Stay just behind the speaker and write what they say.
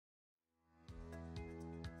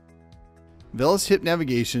VELYS Hip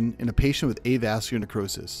Navigation in a patient with avascular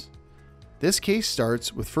necrosis. This case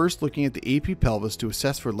starts with first looking at the AP pelvis to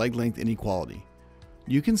assess for leg length inequality.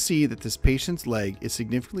 You can see that this patient's leg is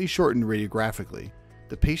significantly shortened radiographically.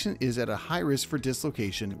 The patient is at a high risk for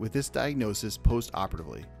dislocation with this diagnosis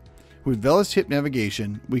post-operatively. With VELYS Hip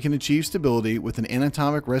Navigation, we can achieve stability with an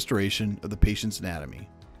anatomic restoration of the patient's anatomy.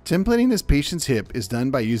 Templating this patient's hip is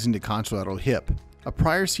done by using the contralateral hip. A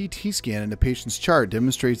prior CT scan in the patient's chart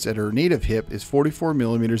demonstrates that her native hip is 44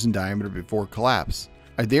 mm in diameter before collapse.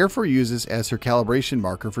 I therefore use this as her calibration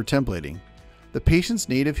marker for templating. The patient's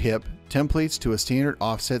native hip templates to a standard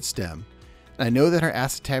offset stem, and I know that her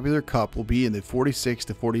acetabular cup will be in the 46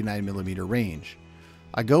 to 49 mm range.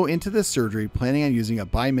 I go into this surgery planning on using a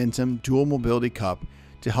BI-MENTUM dual mobility cup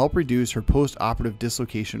to help reduce her post-operative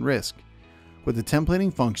dislocation risk. With the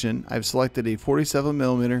templating function, I've selected a 47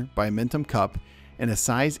 mm BI-MENTUM cup and a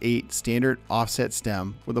size 8 standard offset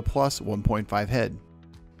stem with a plus 1.5 head.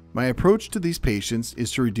 My approach to these patients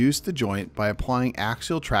is to reduce the joint by applying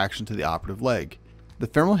axial traction to the operative leg. The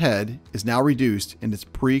femoral head is now reduced in its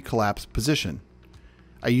pre-collapse position.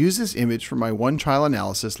 I use this image for my OneTrial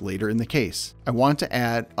analysis later in the case. I want to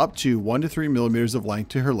add up to 1 to 3 mm of length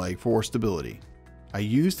to her leg for stability. I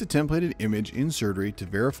use the templated image in surgery to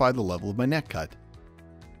verify the level of my neck cut.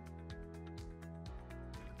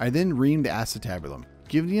 I then reamed the acetabulum.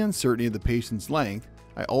 Given the uncertainty of the patient's length,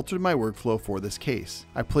 I altered my workflow for this case.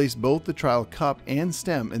 I placed both the trial cup and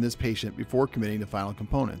stem in this patient before committing the final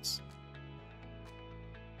components.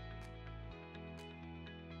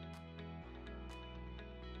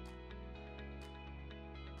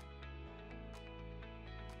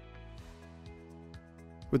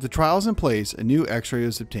 With the trials in place, a new X-ray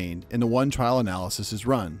is obtained and the OneTrial analysis is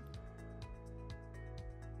run.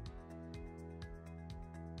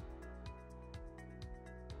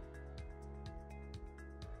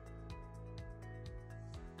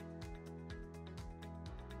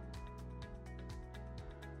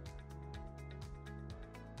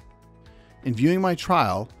 In viewing my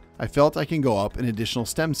trial, I felt I can go up an additional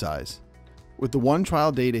stem size. With the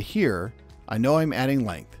OneTrial data here, I know I'm adding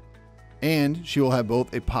length, and she will have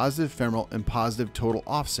both a positive femoral and positive total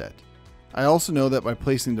offset. I also know that by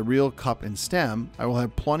placing the real cup and stem, I will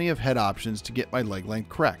have plenty of head options to get my leg length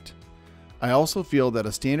correct. I also feel that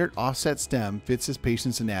a standard offset stem fits this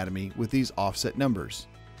patient's anatomy with these offset numbers.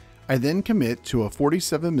 I then commit to a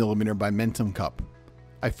 47 mm BI-MENTUM cup.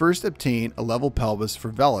 I first obtain a level pelvis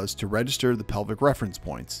for VELYS to register the pelvic reference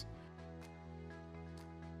points.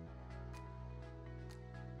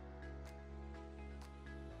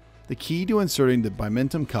 The key to inserting the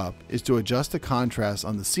BI-MENTUM cup is to adjust the contrast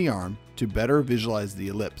on the C-arm to better visualize the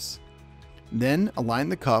ellipse. Then align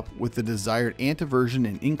the cup with the desired anteversion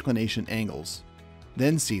and inclination angles.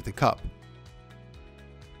 Then seat the cup.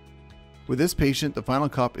 With this patient, the final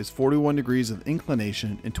cup is 41 degrees of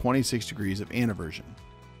inclination and 26 degrees of anteversion.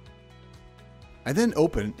 I then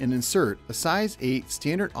open and insert a size 8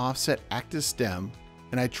 standard offset Actis Stem,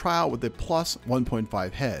 and I trial with a plus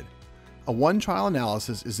 1.5 head. A OneTrial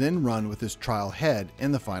analysis is then run with this trial head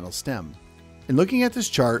and the final stem. In looking at this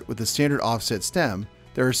chart with the standard offset stem,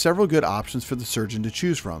 there are several good options for the surgeon to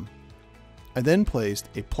choose from. I then placed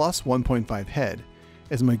a plus 1.5 head,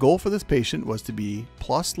 as my goal for this patient was to be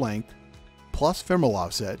plus length, plus femoral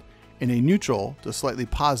offset, and a neutral to slightly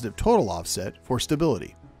positive total offset for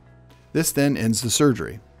stability. This then ends the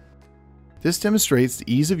surgery. This demonstrates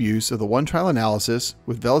the ease of use of the OneTrial analysis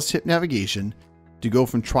with VELYS Hip Navigation to go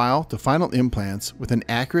from trial to final implants with an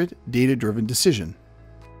accurate, data-driven decision.